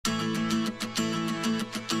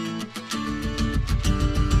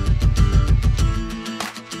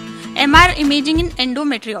MR imaging in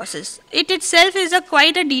endometriosis. It itself is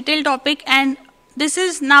quite a detailed topic, and this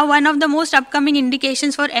is now one of the most upcoming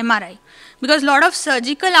indications for MRI, because a lot of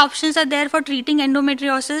surgical options are there for treating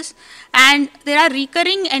endometriosis, and there are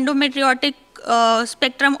recurring endometriotic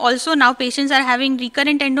spectrum also. Now patients are having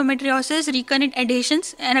recurrent endometriosis, recurrent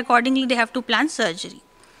adhesions, and accordingly they have to plan surgery.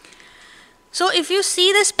 So if you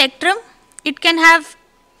see the spectrum, it can have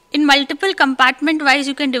in multiple compartment wise,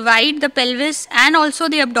 you can divide the pelvis and also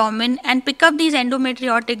the abdomen and pick up these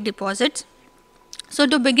endometriotic deposits. So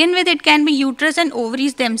to begin with, it can be uterus and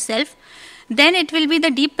ovaries themselves. Then it will be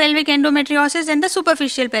the deep pelvic endometriosis and the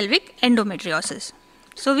superficial pelvic endometriosis.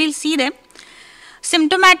 So we'll see them.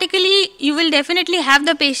 Symptomatically, you will definitely have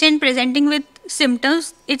the patient presenting with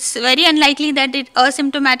symptoms. It's very unlikely that a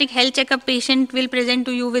asymptomatic health checkup patient will present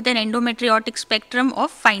to you with an endometriotic spectrum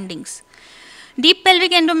of findings. Deep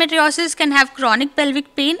pelvic endometriosis can have chronic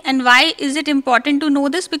pelvic pain, and why is it important to know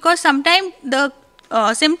this? Because sometimes the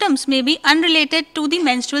symptoms may be unrelated to the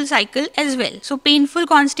menstrual cycle as well. So painful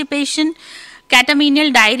constipation,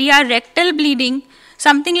 catamenial diarrhea, rectal bleeding,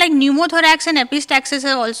 something like pneumothorax and epistaxis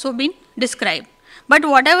have also been described. But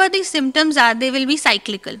whatever these symptoms are, they will be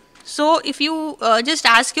cyclical. So if you just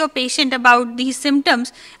ask your patient about these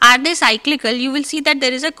symptoms, are they cyclical, you will see that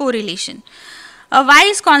there is a correlation. Why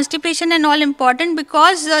is constipation and all important?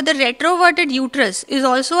 Because the retroverted uterus is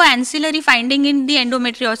also ancillary finding in the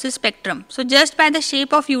endometriosis spectrum. So just by the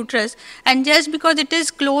shape of uterus and just because it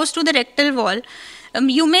is close to the rectal wall,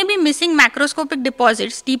 you may be missing macroscopic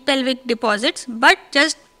deposits, deep pelvic deposits, but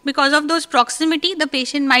just because of those proximity, the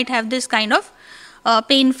patient might have this kind of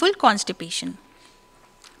painful constipation.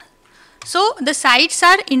 So the sites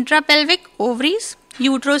are intrapelvic ovaries,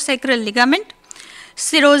 uterosacral ligament,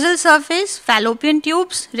 serosal surface, fallopian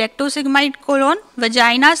tubes, rectosigmoid colon,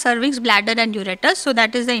 vagina, cervix, bladder and ureter. So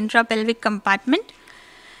that is the intrapelvic compartment.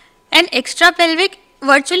 And extrapelvic,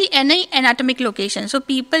 virtually any anatomic location. So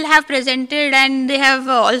people have presented and they have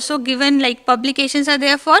also given, like, publications are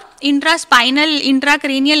there for intraspinal,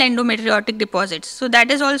 intracranial endometriotic deposits. So that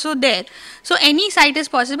is also there. So any site is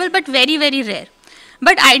possible, but very, very rare.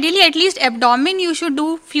 But ideally, at least abdomen, you should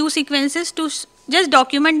do few sequences to just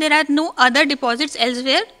document there are no other deposits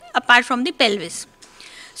elsewhere apart from the pelvis.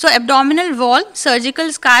 So abdominal wall,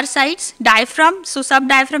 surgical scar sites, diaphragm, so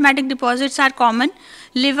subdiaphragmatic deposits are common,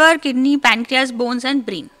 liver, kidney, pancreas, bones and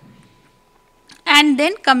brain. And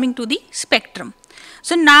then coming to the spectrum.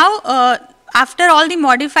 So now after all the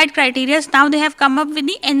modified criteria, now they have come up with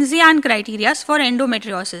the NCEAN criteria for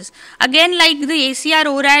endometriosis. Again, like the ACR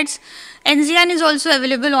ORADs, NCEAN is also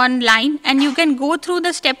available online, and you can go through the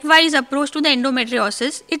stepwise approach to the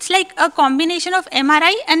endometriosis. It's like a combination of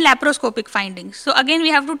MRI and laparoscopic findings. So again, we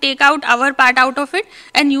have to take out our part out of it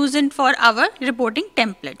and use it for our reporting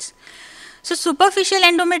templates. So superficial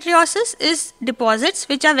endometriosis is deposits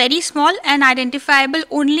which are very small and identifiable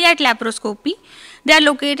only at laparoscopy. They are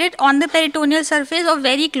located on the peritoneal surface or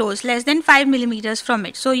very close, less than 5 millimeters from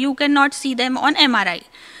it. So you cannot see them on MRI.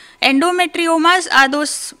 Endometriomas are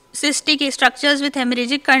those cystic structures with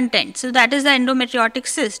hemorrhagic content. So that is the endometriotic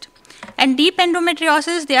cyst. And deep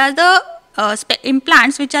endometriosis, they are the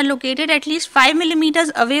implants which are located at least 5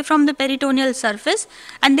 millimeters away from the peritoneal surface,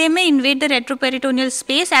 and they may invade the retroperitoneal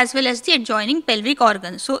space as well as the adjoining pelvic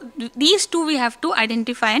organs. So these two we have to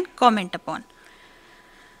identify and comment upon.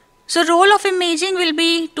 So role of imaging will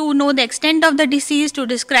be to know the extent of the disease, to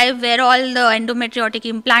describe where all the endometriotic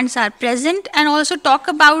implants are present, and also talk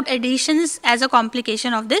about adhesions as a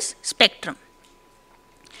complication of this spectrum.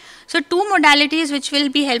 So two modalities which will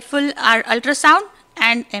be helpful are ultrasound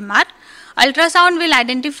and MR. Ultrasound will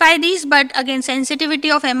identify these, but again sensitivity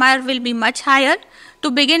of MR will be much higher. To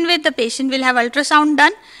begin with, the patient will have ultrasound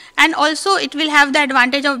done, and also it will have the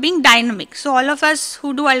advantage of being dynamic. So all of us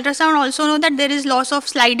who do ultrasound also know that there is loss of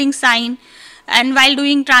sliding sign, and while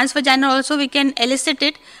doing transvaginal also we can elicit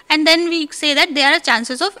it, and then we say that there are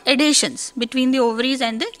chances of adhesions between the ovaries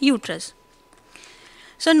and the uterus.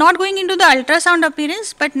 So not going into the ultrasound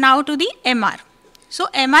appearance, but now to the MR. So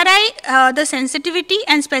MRI, the sensitivity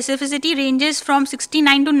and specificity ranges from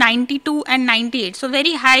 69 to 92 and 98. So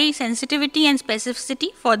very high sensitivity and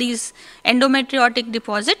specificity for these endometriotic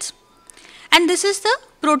deposits. And this is the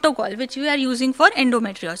protocol which we are using for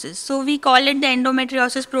endometriosis. So we call it the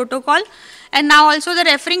endometriosis protocol, and now also the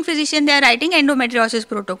referring physician, they are writing endometriosis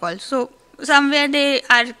protocol. So somewhere they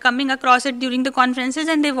are coming across it during the conferences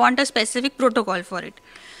and they want a specific protocol for it.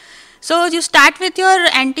 So you start with your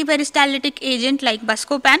antiperistaltic agent like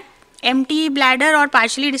Buscopan, empty bladder or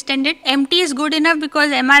partially distended. Empty is good enough because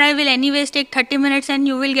MRI will anyways take 30 minutes and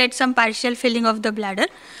you will get some partial filling of the bladder.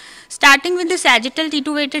 Starting with the sagittal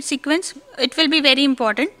T2 weighted sequence, it will be very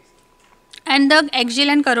important. and the axial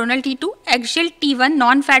and coronal T2, axial T1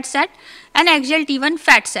 non-fat sat, and axial T1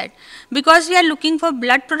 fat sat. Because we are looking for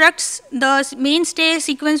blood products, the mainstay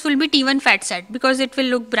sequence will be T1 fat sat because it will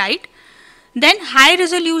look bright. Then high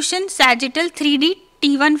resolution sagittal 3D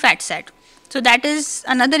T1 fat sat. So that is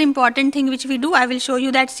another important thing which we do. I will show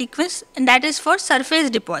you that sequence, and that is for surface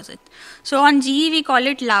deposit. So on GE we call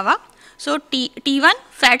it lava. So T1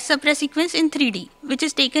 fat suppress sequence in 3D, which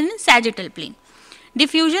is taken in sagittal plane.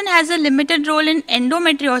 Diffusion has a limited role in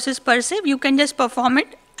endometriosis per se. You can just perform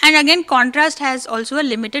it, and again contrast has also a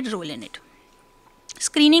limited role in it.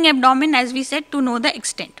 Screening abdomen, as we said, to know the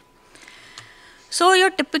extent. So your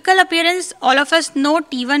typical appearance, all of us know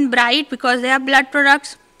T1 bright because they are blood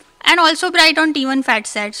products, and also bright on T1 fat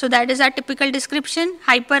sat. So that is our typical description,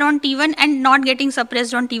 hyper on T1 and not getting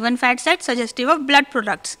suppressed on T1 fat sat, suggestive of blood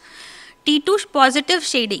products. T2 positive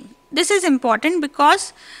shading. This is important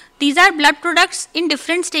because these are blood products in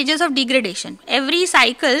different stages of degradation. Every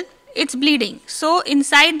cycle it's bleeding. So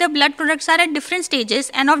inside the blood products are at different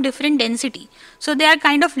stages and of different density. So they are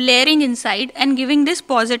kind of layering inside and giving this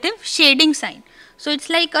positive shading sign. So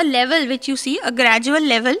it's like a level which you see, a gradual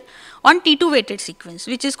level on T2 weighted sequence,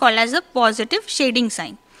 which is called as a positive shading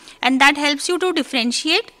sign. And that helps you to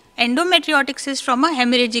differentiate endometriotic cyst from a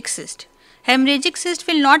hemorrhagic cyst. Hemorrhagic cyst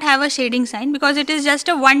will not have a shading sign because it is just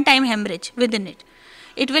a one-time hemorrhage within it.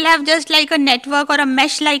 It will have just like a network or a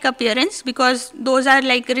mesh-like appearance because those are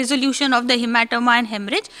like resolution of the hematoma and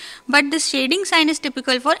hemorrhage. But this shading sign is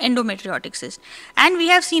typical for endometriotic cyst. And we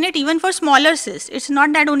have seen it even for smaller cysts. It's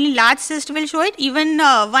not that only large cyst will show it. Even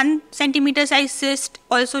 1 centimeter size cyst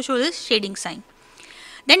also shows this shading sign.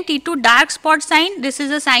 Then T2 dark spot sign. This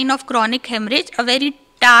is a sign of chronic hemorrhage. A very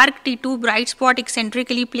dark T2 bright spot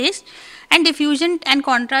eccentrically placed. And diffusion and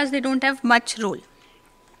contrast, they don't have much role.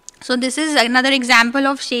 So this is another example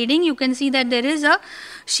of shading. You can see that there is a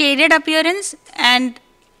shaded appearance and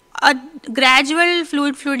a gradual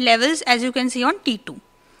fluid levels, as you can see on T2.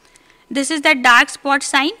 This is that dark spot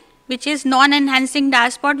sign, which is non-enhancing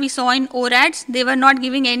dark spot we saw in ORADs. They were not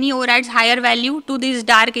giving any ORADs higher value to these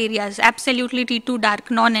dark areas, absolutely T2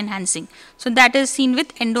 dark, non-enhancing. So that is seen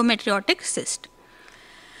with endometriotic cyst.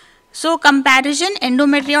 So comparison,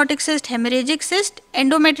 endometriotic cyst, hemorrhagic cyst.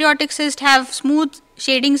 Endometriotic cyst have smooth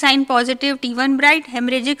shading sign positive, T1 bright.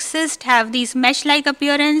 Hemorrhagic cyst have these mesh-like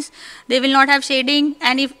appearance. They will not have shading,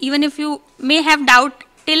 and even if you may have doubt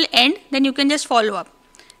till end, then you can just follow up.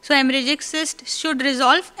 So hemorrhagic cyst should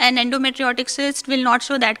resolve, and endometriotic cyst will not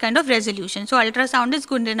show that kind of resolution. So ultrasound is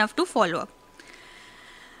good enough to follow up.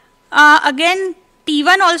 Again,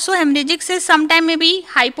 T1 also hemorrhagic cyst sometime may be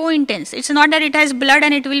hypointense. It's not that it has blood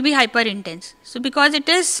and it will be hyperintense. So because it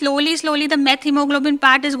is slowly the methemoglobin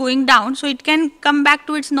part is going down, so it can come back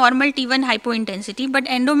to its normal T1 hypointensity, but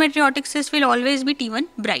endometriotic cyst will always be T1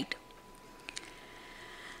 bright.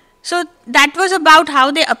 So that was about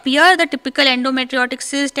how they appear, the typical endometriotic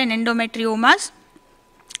cyst and endometriomas.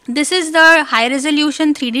 This is the high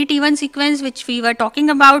resolution 3D T1 sequence which we were talking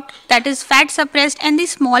about, that is fat suppressed, and the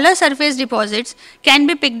smaller surface deposits can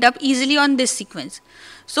be picked up easily on this sequence.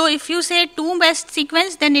 So if you say 2 best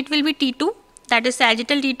sequence, then it will be T2, that is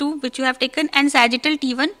sagittal T2 which you have taken, and sagittal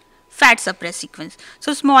T1 fat suppressed sequence.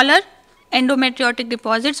 So smaller endometriotic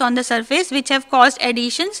deposits on the surface which have caused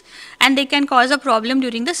adhesions, and they can cause a problem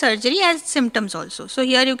during the surgery as symptoms also. So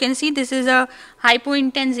here you can see this is a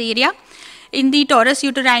hypointense area in the torus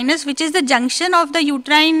uterinus, which is the junction of the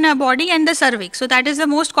uterine body and the cervix. So that is the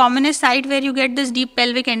most commonest site where you get this deep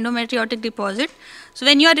pelvic endometriotic deposit. So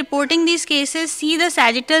when you are reporting these cases, see the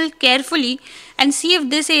sagittal carefully and see if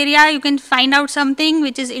this area you can find out something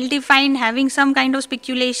which is ill-defined, having some kind of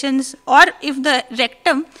speculations, or if the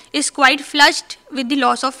rectum is quite flushed with the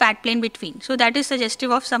loss of fat plane between. So that is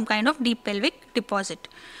suggestive of some kind of deep pelvic deposit.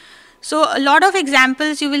 So a lot of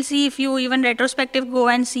examples you will see if you even retrospective go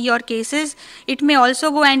and see your cases. It may also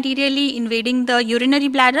go anteriorly invading the urinary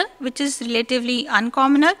bladder, which is relatively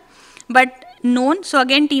uncommoner but known. So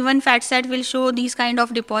again T1 fat sat will show these kind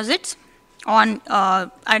of deposits on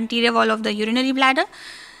anterior wall of the urinary bladder.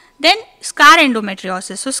 Then scar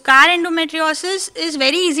endometriosis. So scar endometriosis is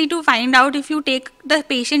very easy to find out if you take the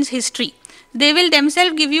patient's history. They will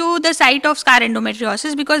themselves give you the site of scar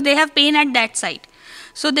endometriosis because they have pain at that site.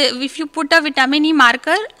 So if you put a vitamin E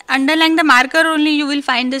marker, underlying the marker only you will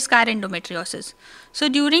find the scar endometriosis. So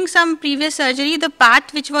during some previous surgery, the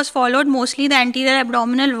path which was followed, mostly the anterior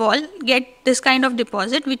abdominal wall, get this kind of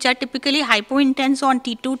deposit which are typically hypointense on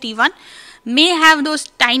T2, T1, may have those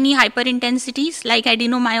tiny hyperintensities like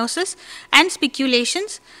adenomyosis and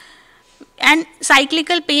speculations, and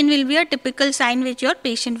cyclical pain will be a typical sign which your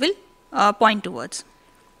patient will point towards.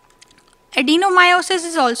 Adenomyosis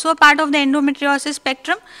is also a part of the endometriosis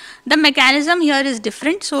spectrum. The mechanism here is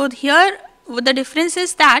different. So here the difference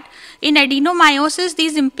is that in adenomyosis,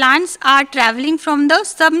 these implants are traveling from the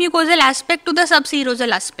submucosal aspect to the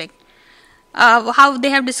subserosal aspect, how they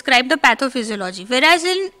have described the pathophysiology. Whereas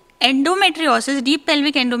in endometriosis, deep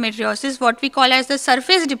pelvic endometriosis, what we call as the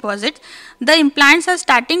surface deposit, the implants are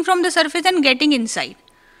starting from the surface and getting inside.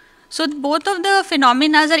 So both of the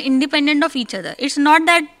phenomena are independent of each other. It's not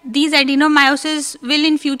that these adenomyosis will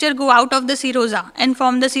in future go out of the serosa and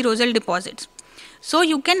form the serosal deposits. So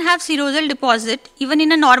you can have serosal deposit even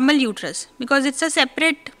in a normal uterus because it's a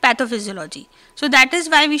separate pathophysiology. So that is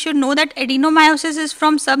why we should know that adenomyosis is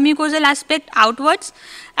from submucosal aspect outwards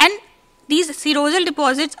and these serosal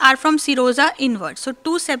deposits are from serosa inwards. So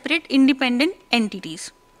two separate independent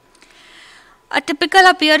entities. A typical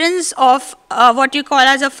appearance of what you call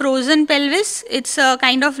as a frozen pelvis, it's a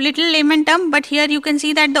kind of little layman term, but here you can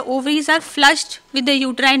see that the ovaries are flushed with the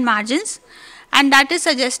uterine margins. And that is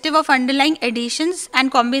suggestive of underlying adhesions and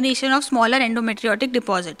combination of smaller endometriotic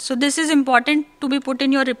deposits. So this is important to be put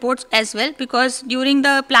in your reports as well because during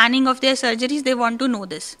the planning of their surgeries, they want to know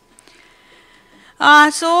this.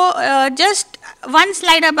 Just one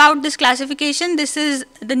slide about this classification. This is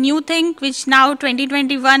the new thing which now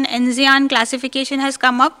 2021 NZIAN classification has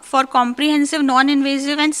come up for comprehensive,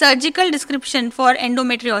 non-invasive and surgical description for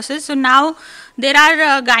endometriosis. So now there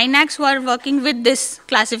are gynacs who are working with this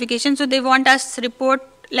classification. So they want us to report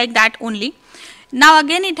like that only. Now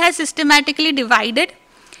again it has systematically divided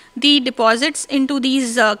the deposits into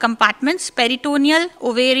these compartments: peritoneal,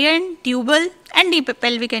 ovarian, tubal and deep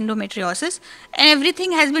pelvic endometriosis, and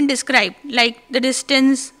everything has been described like the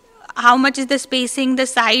distance, how much is the spacing, the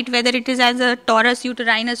site, whether it is as a torus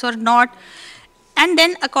uterinus or not, and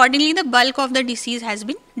then accordingly the bulk of the disease has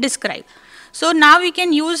been described. So now we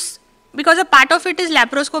can use, because a part of it is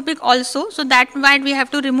laparoscopic also, so that's why we have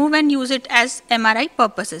to remove and use it as MRI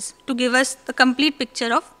purposes to give us the complete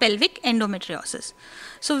picture of pelvic endometriosis.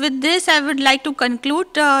 So with this I would like to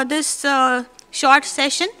conclude this short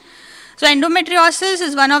session. So endometriosis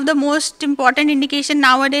is one of the most important indication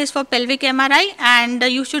nowadays for pelvic MRI, and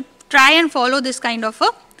you should try and follow this kind of a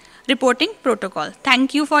reporting protocol.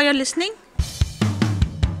 Thank you for your listening.